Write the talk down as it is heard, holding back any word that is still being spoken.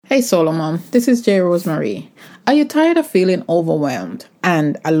Hey Solomon, this is J. Rosemary. Are you tired of feeling overwhelmed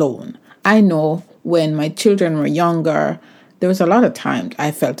and alone? I know when my children were younger, there was a lot of times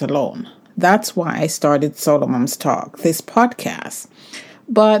I felt alone. That's why I started Solomon's Talk, this podcast.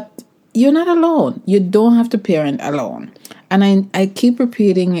 But you're not alone. You don't have to parent alone. And I keep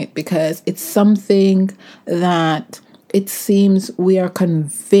repeating it because it's something that it seems we are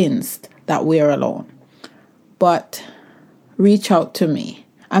convinced that we are alone. But reach out to me.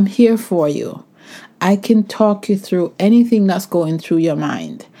 I'm here for you. I can talk you through anything that's going through your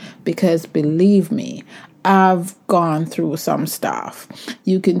mind because believe me, I've gone through some stuff.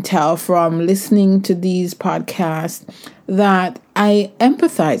 You can tell from listening to these podcasts that I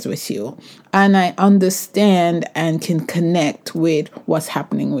empathize with you and I understand and can connect with what's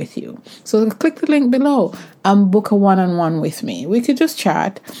happening with you. So click the link below and book a one-on-one with me. We could just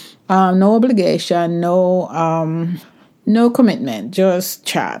chat. No obligation, no commitment, just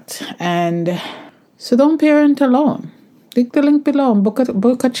chat. And so don't parent alone. Click the link below and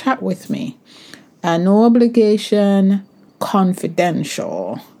book a chat with me. No obligation,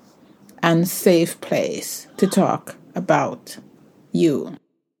 confidential, and safe place to talk about you.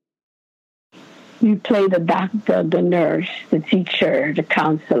 You play the doctor, the nurse, the teacher, the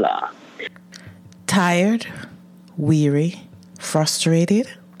counselor. Tired, weary, frustrated?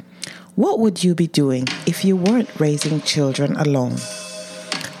 What would you be doing if you weren't raising children alone?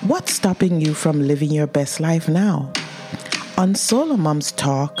 What's stopping you from living your best life now? On Solo Moms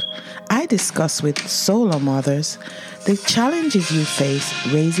Talk, I discuss with solo mothers the challenges you face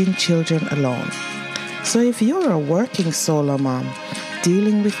raising children alone. So if you're a working solo mom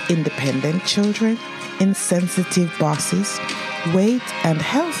dealing with independent children, insensitive bosses, weight and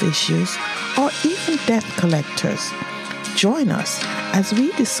health issues, or even debt collectors, join us as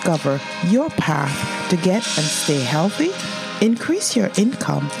we discover your path to get and stay healthy, increase your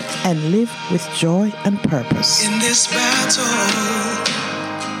income, and live with joy and purpose. In this battle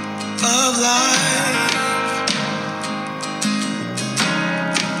of life,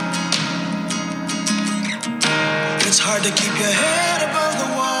 it's hard to keep your head above the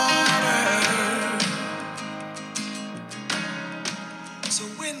water. So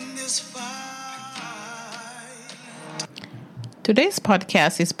win this fight. Today's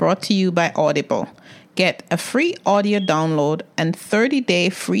podcast is brought to you by Audible. Get a free audio download and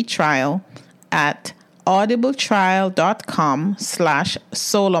 30-day free trial at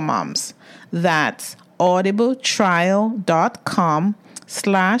audibletrial.com/solomoms. That's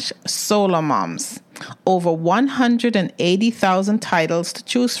audibletrial.com/solomoms. Over 180,000 titles to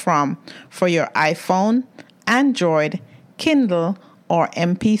choose from for your iPhone, Android, Kindle, or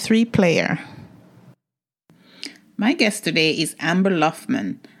MP3 player. My guest today is Amber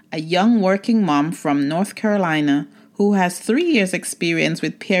Luffman, a young working mom from North Carolina who has 3 years experience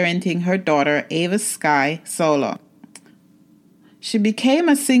with parenting her daughter Ava Sky solo. She became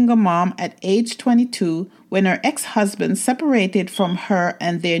a single mom at age 22 when her ex-husband separated from her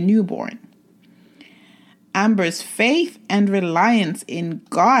and their newborn. Amber's faith and reliance in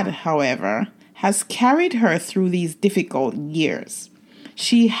God, however, has carried her through these difficult years.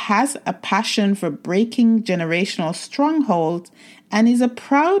 She has a passion for breaking generational strongholds and is a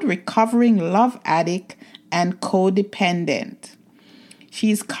proud recovering love addict and codependent. She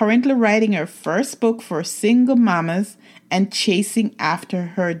is currently writing her first book for single mamas and chasing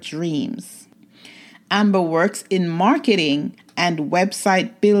after her dreams. Amber works in marketing and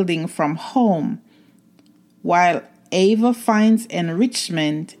website building from home, while Ava finds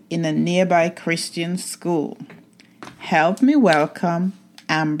enrichment in a nearby Christian school. Help me welcome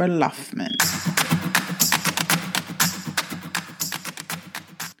Amber Luffman.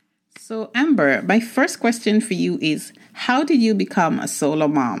 So Amber, my first question for you is, how did you become a solo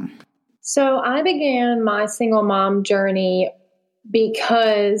mom? So I began my single mom journey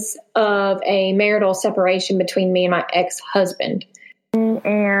because of a marital separation between me and my ex-husband.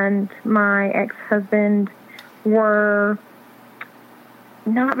 And my ex-husband were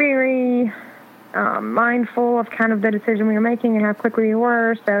not very mindful of kind of the decision we were making and how quickly we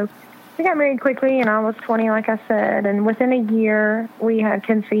were. So we got married quickly, and I was 20, like I said. And within a year, we had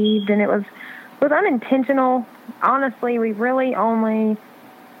conceived, and it was unintentional. Honestly, we really only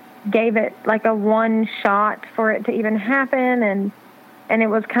gave it like a one shot for it to even happen, and it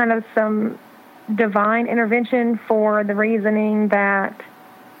was kind of some divine intervention for the reasoning that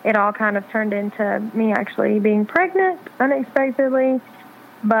it all kind of turned into me actually being pregnant unexpectedly.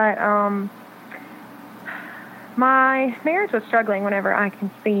 But my marriage was struggling whenever I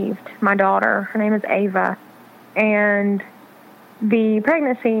conceived my daughter. Her name is Ava. And the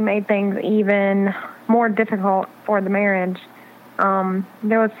pregnancy made things even more difficult for the marriage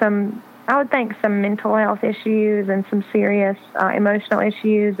There was I would think some mental health issues and some serious emotional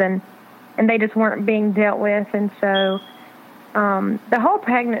issues, and they just weren't being dealt with. And so the whole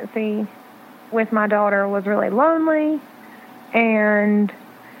pregnancy with my daughter was really lonely, and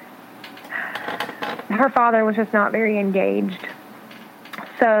her father was just not very engaged.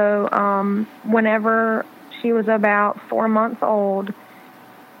 So whenever she was about 4 months old,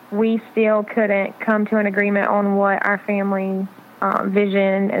 we still couldn't come to an agreement on what our family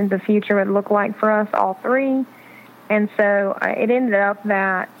vision and the future would look like for us, all three. And so it ended up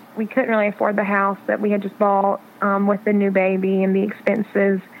that we couldn't really afford the house that we had just bought with the new baby and the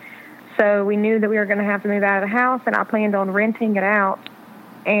expenses. So we knew that we were going to have to move out of the house, and I planned on renting it out.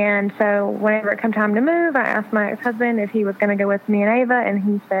 And so whenever it came time to move, I asked my ex-husband if he was going to go with me and Ava, and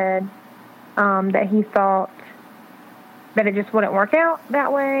he said that he thought that it just wouldn't work out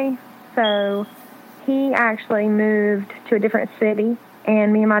that way. So he actually moved to a different city,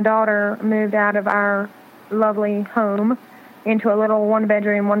 and me and my daughter moved out of our lovely home into a little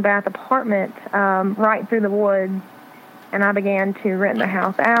one-bedroom, one-bath apartment right through the woods. And I began to rent the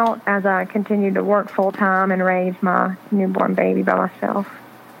house out as I continued to work full-time and raise my newborn baby by myself.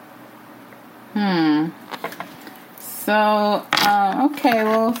 So, okay,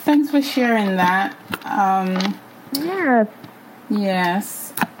 well, thanks for sharing that. Yes.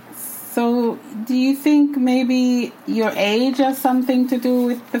 Yes. So, do you think maybe your age has something to do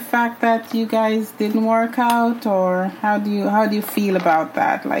with the fact that you guys didn't work out, or how do you feel about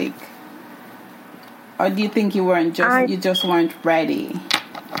that? Like, or do you think you just weren't ready?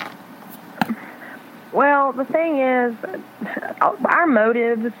 Well, the thing is, our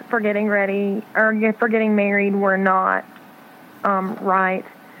motives for getting ready or for getting married were not right.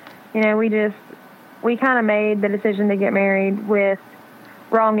 You know, we kind of made the decision to get married with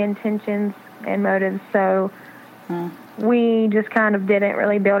wrong intentions and motives. So we just kind of didn't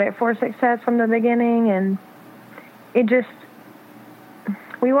really build it for success from the beginning. And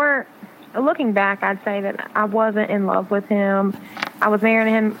we weren't, looking back, I'd say that I wasn't in love with him. I was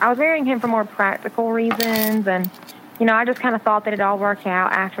marrying him for more practical reasons. And, you know, I just kind of thought that it all worked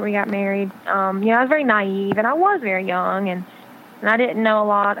out after we got married. You know, I was very naive, and I was very young, and I didn't know a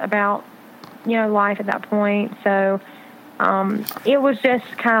lot about, you know, life at that point. So it was just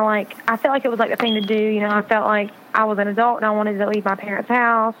kind of like, I felt like it was like the thing to do. You know, I felt like I was an adult and I wanted to leave my parents'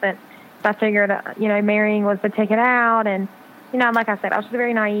 house. And so I figured, you know, marrying was the ticket out. And, you know, like I said, I was just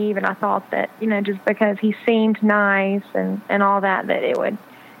very naive, and I thought that, you know, just because he seemed nice and all that it would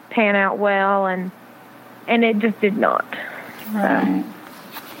pan out well. And it just did not. Right.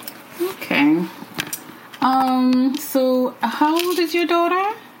 So. Okay. So how old is your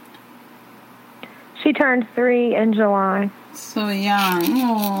daughter? She turned 3 in July. So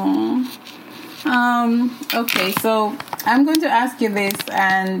young. Okay, so I'm going to ask you this,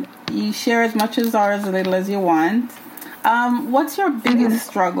 and you share as much as or as little as you want. What's your biggest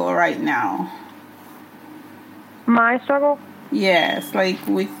struggle right now? My struggle? Yes, like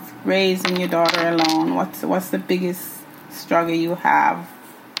with raising your daughter alone. What's the biggest struggle you have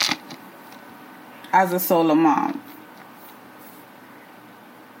as a solo mom?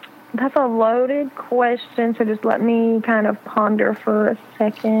 That's a loaded question, so just let me kind of ponder for a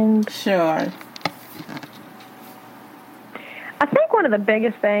second. Sure. I think one of the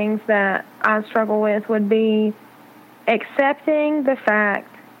biggest things that I struggle with would be accepting the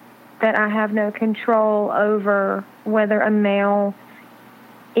fact that I have no control over whether a male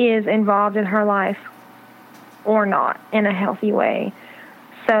is involved in her life or not in a healthy way.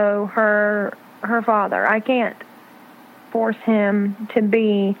 So her father, I can't force him to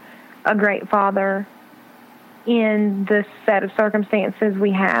be a great father in the set of circumstances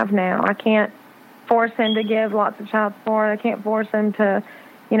we have now. I can't force him to give lots of child support. I can't force him to,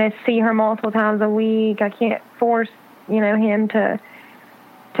 you know, see her multiple times a week. I can't force, you know, him to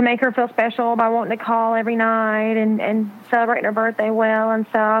make her feel special by wanting to call every night and celebrate her birthday well and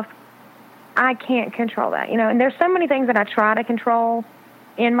stuff. I can't control that, you know. And there's so many things that I try to control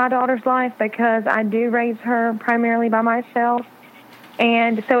in my daughter's life because I do raise her primarily by myself.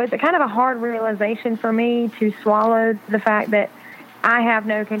 And so it's a kind of a hard realization for me to swallow the fact that I have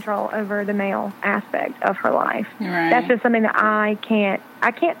no control over the male aspect of her life. Right. That's just something that I can't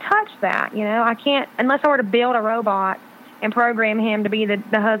touch that, you know. I can't, unless I were to build a robot and program him to be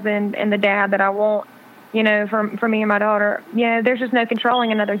the husband and the dad that I want, you know, for me and my daughter. You know, there's just no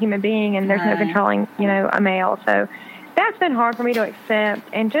controlling another human being, and there's no controlling, you know, a male. So that's been hard for me to accept,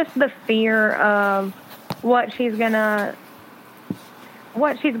 and just the fear of what she's going to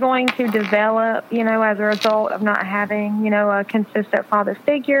develop, you know, as a result of not having, you know, a consistent father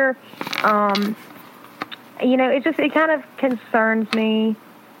figure. it kind of concerns me.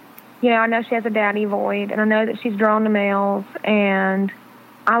 I know she has a daddy void, and I know that she's drawn to males, and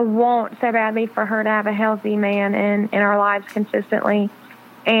I want so badly for her to have a healthy man in our lives consistently.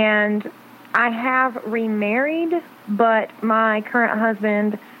 And I have remarried, but my current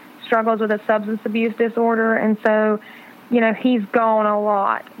husband struggles with a substance abuse disorder, and so, he's gone a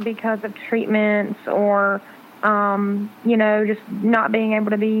lot because of treatments or, just not being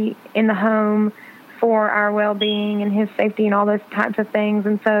able to be in the home for our well-being and his safety and all those types of things.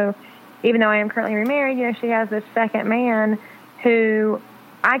 And so, even though I am currently remarried, she has this second man who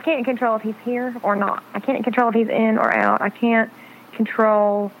I can't control if he's here or not. I can't control if he's in or out. I can't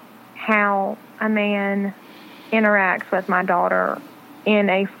control how a man interacts with my daughter in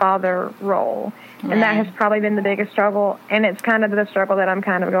a father role. Right. And that has probably been the biggest struggle, and it's kind of the struggle that I'm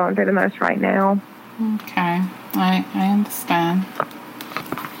kind of going through the most right now. Okay. I understand.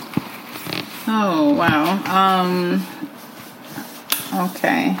 Oh, wow.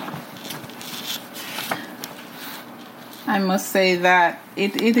 Okay. I must say that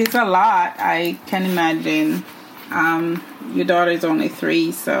it is a lot. I can imagine. Your daughter is only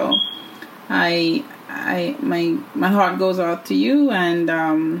 3, so my heart goes out to you,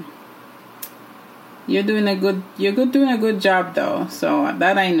 and you're doing a good job though. So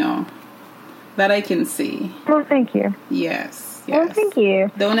that I know, that I can see. Well, thank you. Yes. Well, thank you.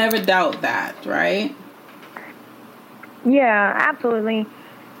 Don't ever doubt that, right? Yeah, absolutely.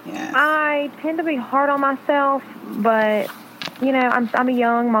 Yes. I tend to be hard on myself, but I'm a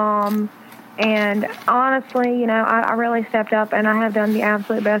young mom, and honestly, I really stepped up, and I have done the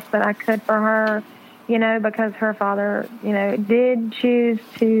absolute best that I could for her, because her father, did choose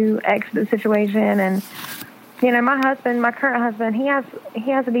to exit the situation. And my current husband, he has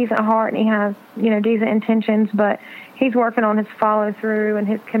a decent heart, and he has decent intentions, but he's working on his follow through and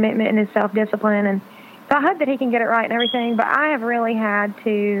his commitment and his self discipline. And so I hope that he can get it right and everything, but I have really had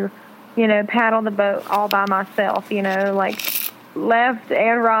to, paddle the boat all by myself, like left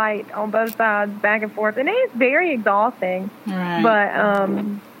and right on both sides, back and forth. And it is very exhausting. Right.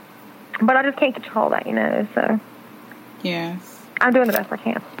 But I just can't control that, so. Yes. I'm doing the best I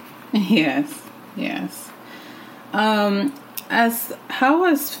can. Yes. How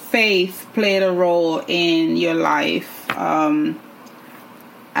has faith played a role in your life,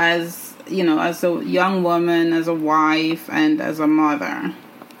 as a young woman, as a wife, and as a mother?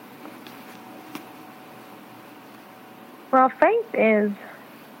 Well, faith is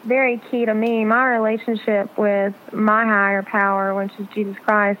very key to me. My relationship with my higher power, which is Jesus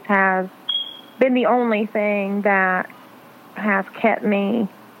Christ, has been the only thing that has kept me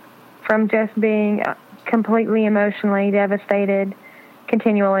from just being completely emotionally devastated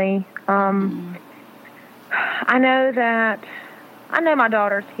continually. I know my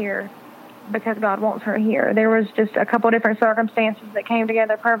daughter's here because God wants her here. There was just a couple different circumstances that came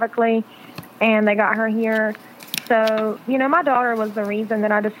together perfectly, and they got her here. So, my daughter was the reason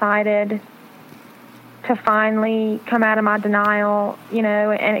that I decided to finally come out of my denial,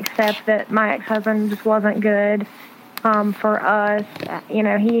 and accept that my ex-husband just wasn't good for us.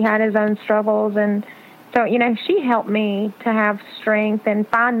 He had his own struggles, and so, she helped me to have strength and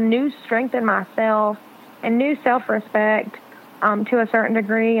find new strength in myself and new self-respect to a certain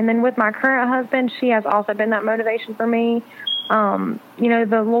degree. And then with my current husband, she has also been that motivation for me.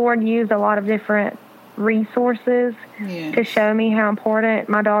 The Lord used a lot of different resources to show me how important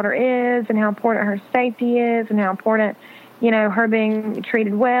my daughter is, and how important her safety is, and how important, her being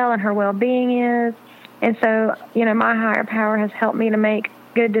treated well and her well-being is. And so, my higher power has helped me to make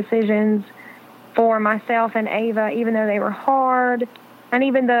good decisions for myself and Ava, even though they were hard, and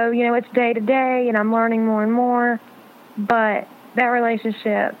even though, it's day to day and I'm learning more and more. But that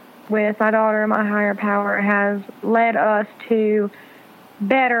relationship with my daughter and my higher power has led us to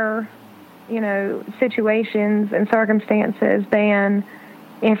better situations and circumstances than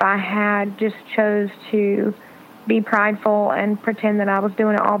if I had just chose to be prideful and pretend that I was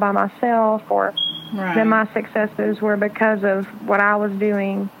doing it all by myself, or that my successes were because of what I was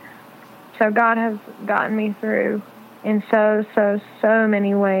doing. So God has gotten me through in so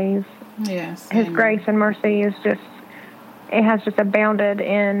many ways. Yes. His grace and mercy has just abounded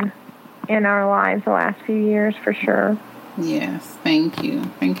in our lives the last few years, for sure. Yes, thank you.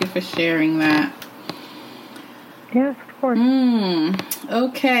 Thank you for sharing that. Yes, of course.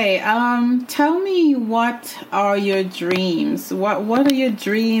 Okay. Tell me, what are your dreams? What are your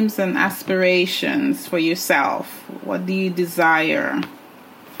dreams and aspirations for yourself? What do you desire?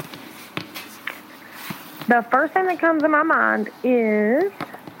 The first thing that comes to my mind is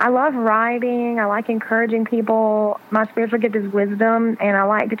I love writing. I like encouraging people. My spiritual gift is wisdom, and I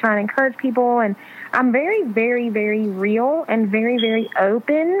like to try and encourage people. And I'm very, very, very real and very, very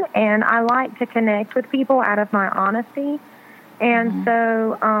open, and I like to connect with people out of my honesty. And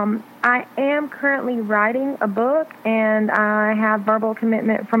so I am currently writing a book, and I have verbal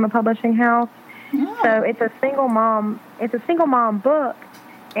commitment from a publishing house. So it's a single mom book,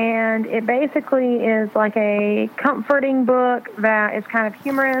 and it basically is like a comforting book that is kind of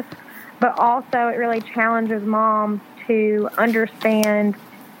humorous, but also it really challenges moms to understand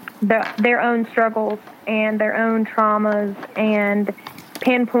their own struggles and their own traumas and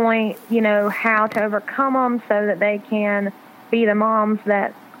pinpoint, how to overcome them so that they can be the moms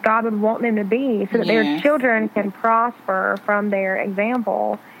that God would want them to be, so that their children can prosper from their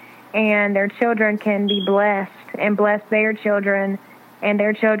example, and their children can be blessed and bless their children and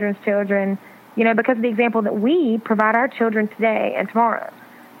their children's children, because of the example that we provide our children today and tomorrow.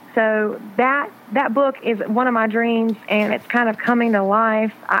 So that book is one of my dreams, and it's kind of coming to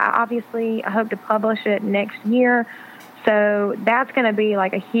life. I hope to publish it next year. So that's going to be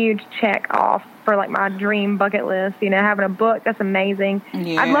like a huge check off for like my dream bucket list, having a book. That's amazing.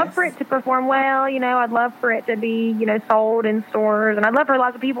 Yes. I'd love for it to perform well. I'd love for it to be, sold in stores, and I'd love for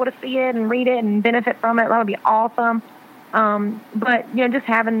lots of people to see it and read it and benefit from it. That would be awesome. But just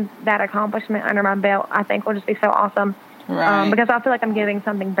having that accomplishment under my belt, I think will just be so awesome. Right. Because I feel like I'm giving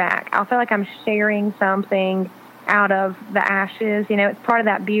something back. I feel like I'm sharing something out of the ashes. It's part of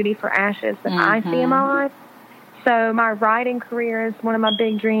that beauty for ashes that I see in my life. So my writing career is one of my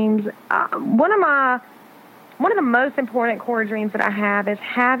big dreams. One of the most important core dreams that I have is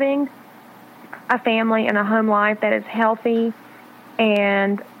having a family and a home life that is healthy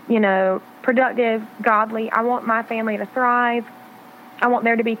and, productive, godly. I want my family to thrive. I want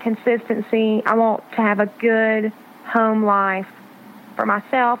there to be consistency. I want to have a good home life for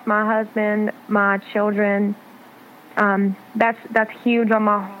myself, my husband, my children. That's huge on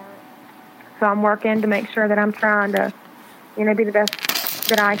my heart. So I'm working to make sure that I'm trying to, be the best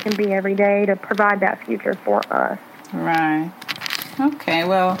that I can be every day to provide that future for us. Right. Okay.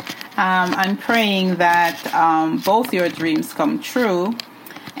 Well, I'm praying that both your dreams come true.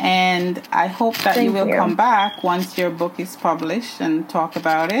 And I hope that you will come back once your book is published and talk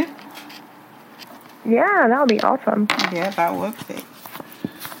about it. Yeah, that would be awesome. Yeah, that would be.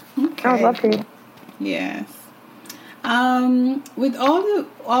 Okay. I would love to. Yes. With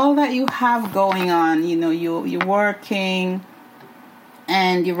all that you have going on, you're working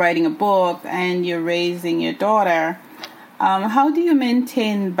and you're writing a book and you're raising your daughter. How do you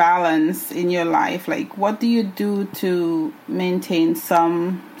maintain balance in your life? Like, what do you do to maintain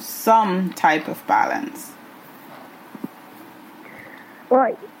some type of balance?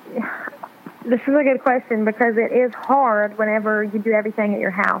 Well, this is a good question because it is hard whenever you do everything at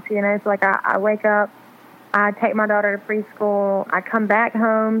your house. It's like I wake up, I take my daughter to preschool, I come back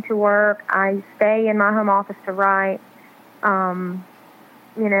home to work, I stay in my home office to write,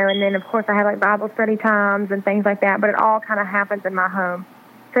 and then, of course, I have, like, Bible study times and things like that, but it all kind of happens in my home.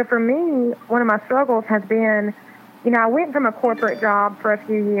 So for me, one of my struggles has been, I went from a corporate job for a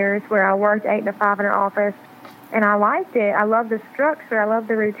few years where I worked 8 to 5 in an office, and I liked it. I loved the structure. I loved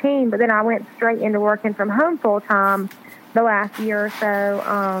the routine, but then I went straight into working from home full-time the last year or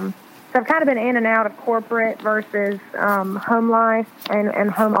so. So I've kind of been in and out of corporate versus home life and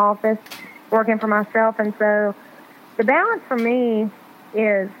home office, working for myself. And so the balance for me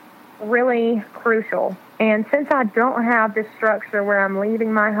is really crucial. And since I don't have this structure where I'm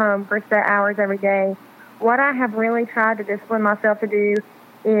leaving my home for set hours every day, what I have really tried to discipline myself to do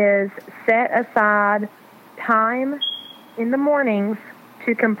is set aside time in the mornings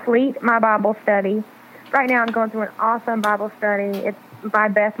to complete my Bible study. Right now I'm going through an awesome Bible study. It's by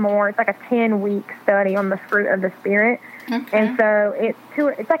Beth Moore. It's like a 10-week study on the fruit of the Spirit. Okay. And so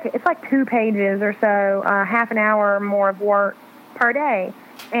it's like 2 pages or so, half an hour or more of work per day.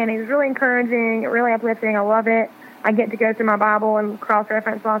 And it's really encouraging, really uplifting. I love it. I get to go through my Bible and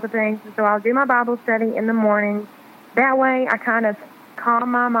cross-reference lots of things. And so I'll do my Bible study in the morning. That way I kind of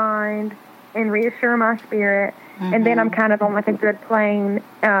calm my mind and reassure my spirit. Mm-hmm. And then I'm kind of on like a good plane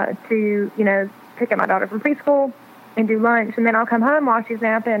to, pick up my daughter from preschool and do lunch. And then I'll come home while she's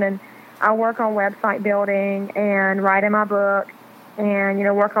napping and I'll work on website building and writing my book and,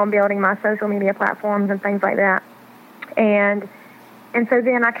 work on building my social media platforms and things like that. And so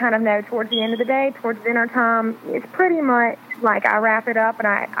then I kind of know towards the end of the day, towards dinner time, it's pretty much like I wrap it up and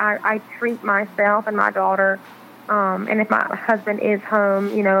I treat myself and my daughter. And if my husband is home,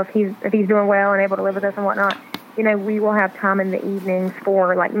 if he's doing well and able to live with us and whatnot, we will have time in the evenings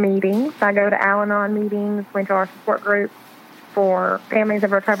for like meetings. I go to Al-Anon meetings, went to our support group, for families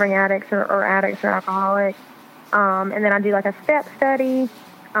of recovering addicts or addicts or alcoholics. And then I do like a step study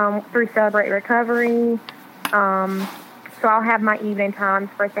through Celebrate Recovery. So I'll have my evening times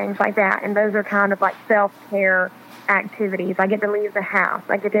for things like that. And those are kind of like self-care activities. I get to leave the house.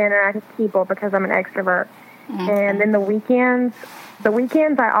 I get to interact with people because I'm an extrovert. Mm-hmm. And then the weekends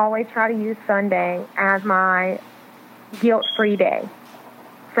I always try to use Sunday as my guilt-free day.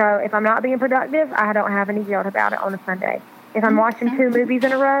 So if I'm not being productive, I don't have any guilt about it on a Sunday. If I'm watching 2 movies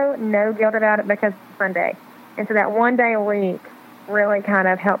in a row, no guilt about it because it's Sunday. And so that one day a week really kind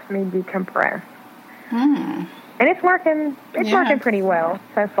of helps me decompress. And it's working pretty well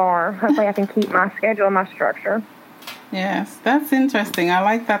so far. Hopefully I can keep my schedule and my structure. Yes, that's interesting. I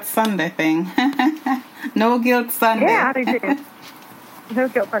like that Sunday thing. No guilt Sunday. Yeah, I do too. No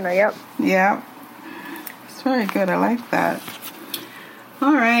guilt Sunday, yep. Yeah. It's very good. I like that.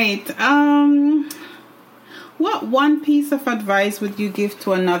 All right. What one piece of advice would you give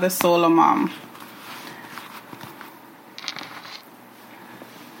to another solo mom?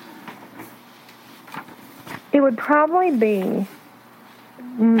 It would probably be,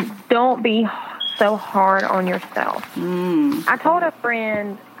 don't be so hard on yourself. I told a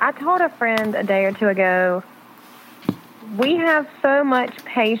friend a day or two ago, we have so much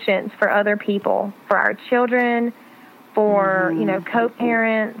patience for other people, for our children, for,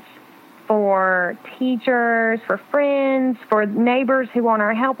 co-parents, for teachers, for friends, for neighbors who want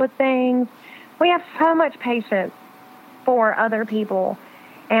our help with things. We have so much patience for other people.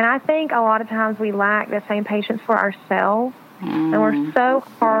 And I think a lot of times we lack the same patience for ourselves. And we're so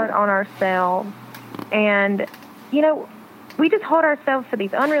hard on ourselves. And, we just hold ourselves to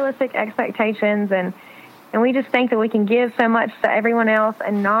these unrealistic expectations. And we just think that we can give so much to everyone else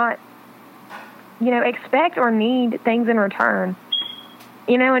and not, expect or need things in return.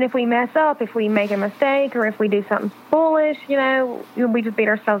 And if we mess up, if we make a mistake, or if we do something foolish, we just beat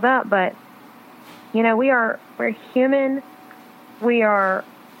ourselves up. But, we're human. We are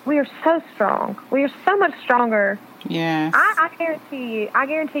so strong. We are so much stronger. Yes. I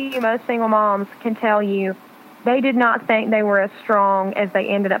guarantee you most single moms can tell you they did not think they were as strong as they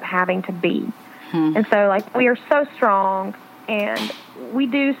ended up having to be. And so, we are so strong, and we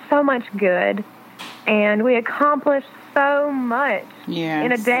do so much good, and we accomplish so much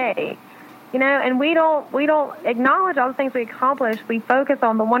in a day. And we don't acknowledge all the things we accomplished. We focus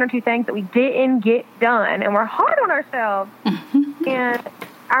on the 1 or 2 things that we didn't get done, and we're hard on ourselves. And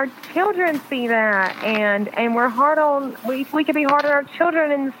our children see that, and we're hard on. We can be hard on our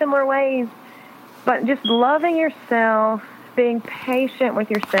children in similar ways. But just loving yourself, being patient with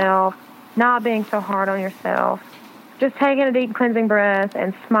yourself, not being so hard on yourself, just taking a deep cleansing breath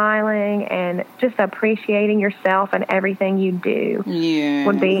and smiling and just appreciating yourself and everything you do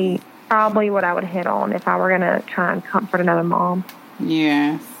would be probably what I would hit on if I were going to try and comfort another mom.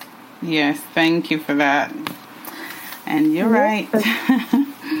 Yes. Thank you for that. And you're right.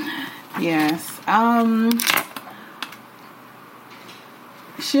 Yes.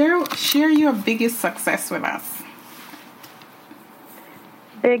 Share your biggest success with us.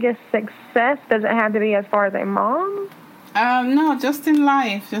 Biggest success? Does it have to be as far as a mom? No, just in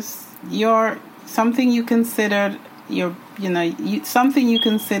life. Just something you consider something you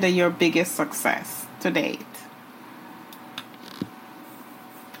consider your biggest success to date.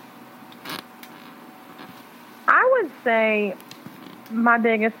 I would say my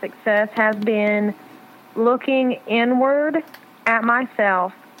biggest success has been looking inward at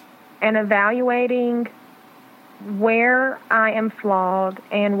myself and evaluating where I am flawed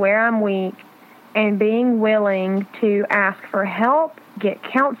and where I'm weak, and being willing to ask for help, get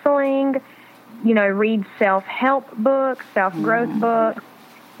counseling, read self-help books, self-growth books,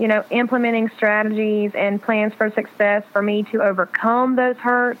 implementing strategies and plans for success for me to overcome those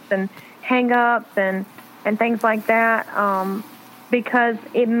hurts and hang-ups and things like that, because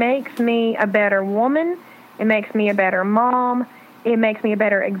it makes me a better woman, it makes me a better mom, it makes me a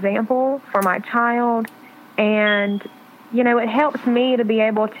better example for my child, and, it helps me to be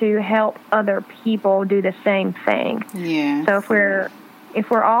able to help other people do the same thing. Yeah. So if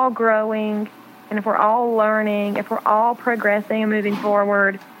we're all growing, and if we're all learning, if we're all progressing and moving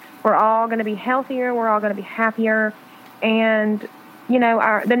forward, we're all going to be healthier, we're all going to be happier, and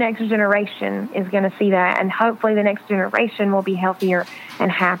the next generation is going to see that, and hopefully the next generation will be healthier and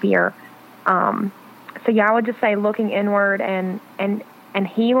happier. So I would just say looking inward and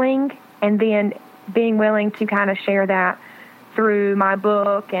healing, and then being willing to kind of share that through my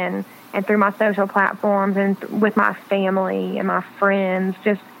book and through my social platforms and with my family and my friends,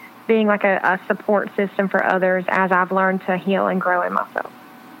 just being like a support system for others as I've learned to heal and grow in myself.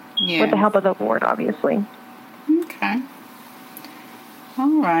 Yes. With the help of the Lord, obviously. Okay.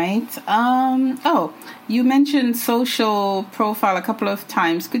 All right. You mentioned social profile a couple of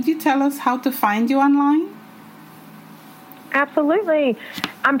times. Could you tell us how to find you online? Absolutely.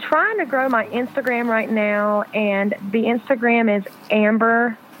 I'm trying to grow my Instagram right now, and the Instagram is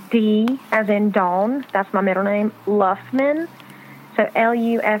Amber D, as in Dawn. That's my middle name. Luffman. So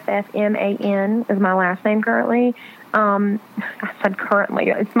Luffman is my last name currently. I said currently.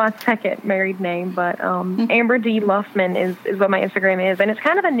 It's my second married name, but Amber D. Luffman is what my Instagram is. And it's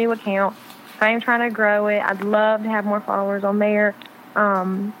kind of a new account. I am trying to grow it. I'd love to have more followers on there.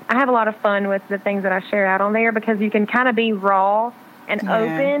 I have a lot of fun with the things that I share out on there because you can kind of be raw and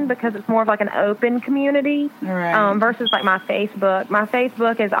open because it's more of like an open community versus like my Facebook. My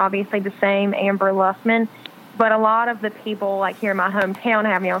Facebook is obviously the same, Amber Luffman. But a lot of the people, like here in my hometown,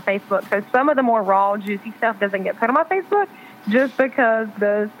 have me on Facebook. So some of the more raw, juicy stuff doesn't get put on my Facebook just because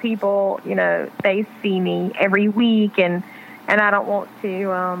those people, you know, they see me every week. And I don't want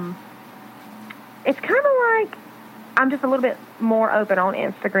to, it's kind of like I'm just a little bit more open on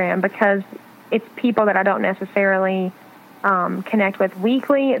Instagram because it's people that I don't necessarily connect with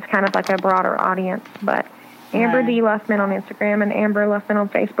weekly. It's kind of like a broader audience. But Amber D. Luffman on Instagram and Amber Luffman on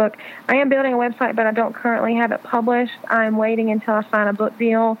Facebook. I am building a website, but I don't currently have it published. I'm waiting until I sign a book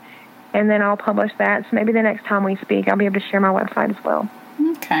deal, and then I'll publish that. So maybe the next time we speak, I'll be able to share my website as well.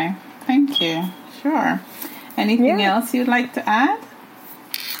 Okay. Thank you. Sure. Anything else you'd like to add?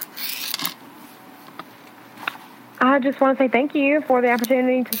 I just want to say thank you for the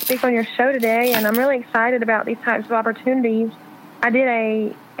opportunity to speak on your show today, and I'm really excited about these types of opportunities. I did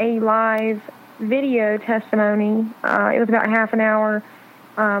a live video testimony. It was about half an hour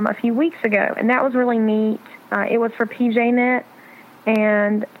a few weeks ago, and that was really neat. It was for PJNet,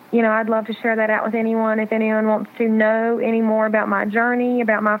 and you know, I'd love to share that out with anyone. If anyone wants to know any more about my journey,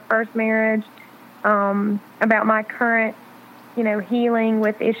 about my first marriage, about my current, you know, healing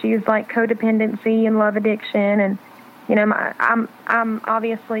with issues like codependency and love addiction, and you know, I'm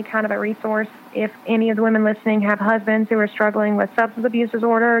obviously kind of a resource if any of the women listening have husbands who are struggling with substance abuse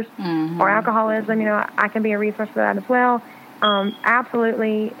disorders or alcoholism. You know, I can be a resource for that as well.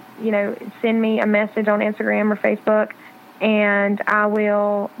 Absolutely, you know, send me a message on Instagram or Facebook, and I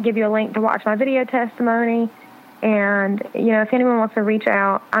will give you a link to watch my video testimony. And, you know, if anyone wants to reach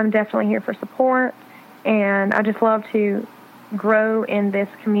out, I'm definitely here for support. And I just love to grow in this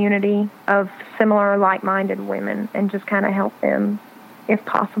community of similar like-minded women and just kind of help them if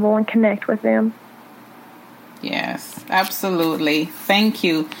possible and connect with them. Yes, absolutely. Thank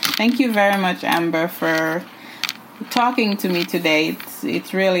you. Thank you very much, Amber, for talking to me today.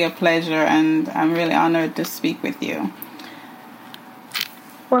 It's really a pleasure, and I'm really honored to speak with you.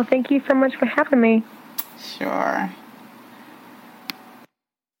 Well, thank you so much for having me. Sure.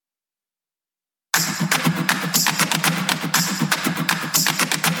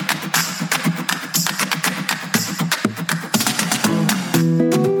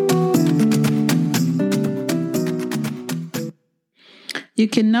 You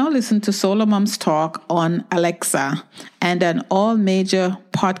can now listen to Solar Moms Talk on Alexa and on all major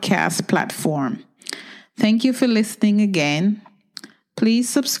podcast platforms. Thank you for listening again. Please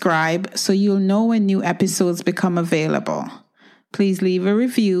subscribe so you'll know when new episodes become available. Please leave a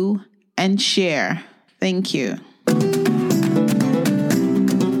review and share. Thank you.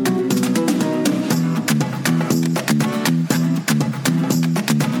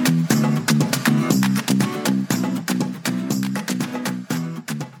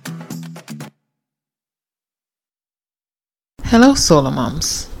 Hello, Solar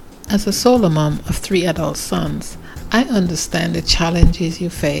Moms. As a Solar Mom of 3 adult sons, I understand the challenges you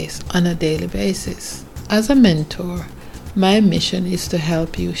face on a daily basis. As a mentor, my mission is to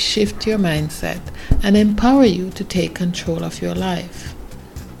help you shift your mindset and empower you to take control of your life,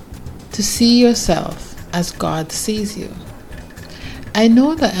 to see yourself as God sees you. I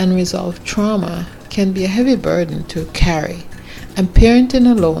know that unresolved trauma can be a heavy burden to carry, and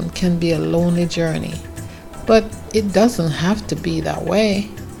parenting alone can be a lonely journey. But it doesn't have to be that way.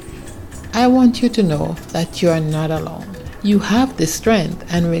 I want you to know that you are not alone. You have the strength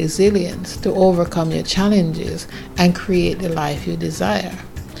and resilience to overcome your challenges and create the life you desire.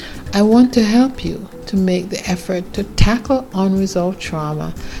 I want to help you to make the effort to tackle unresolved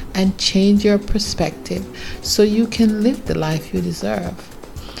trauma and change your perspective so you can live the life you deserve.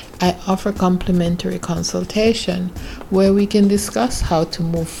 I offer complimentary consultation where we can discuss how to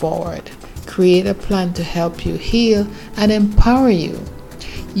move forward, create a plan to help you heal and empower you.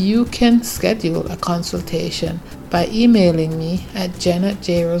 You can schedule a consultation by emailing me at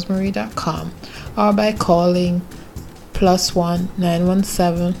jen@jrosemary.com or by calling +1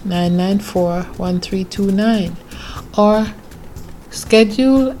 917 994 1329 or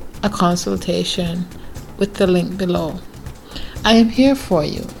schedule a consultation with the link below. I am here for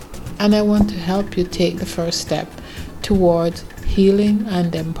you, and I want to help you take the first step towards healing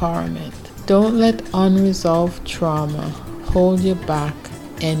and empowerment. Don't let unresolved trauma hold you back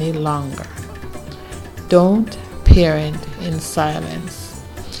any longer. Don't parent in silence.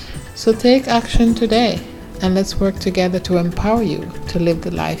 So take action today, and let's work together to empower you to live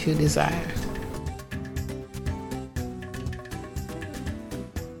the life you desire.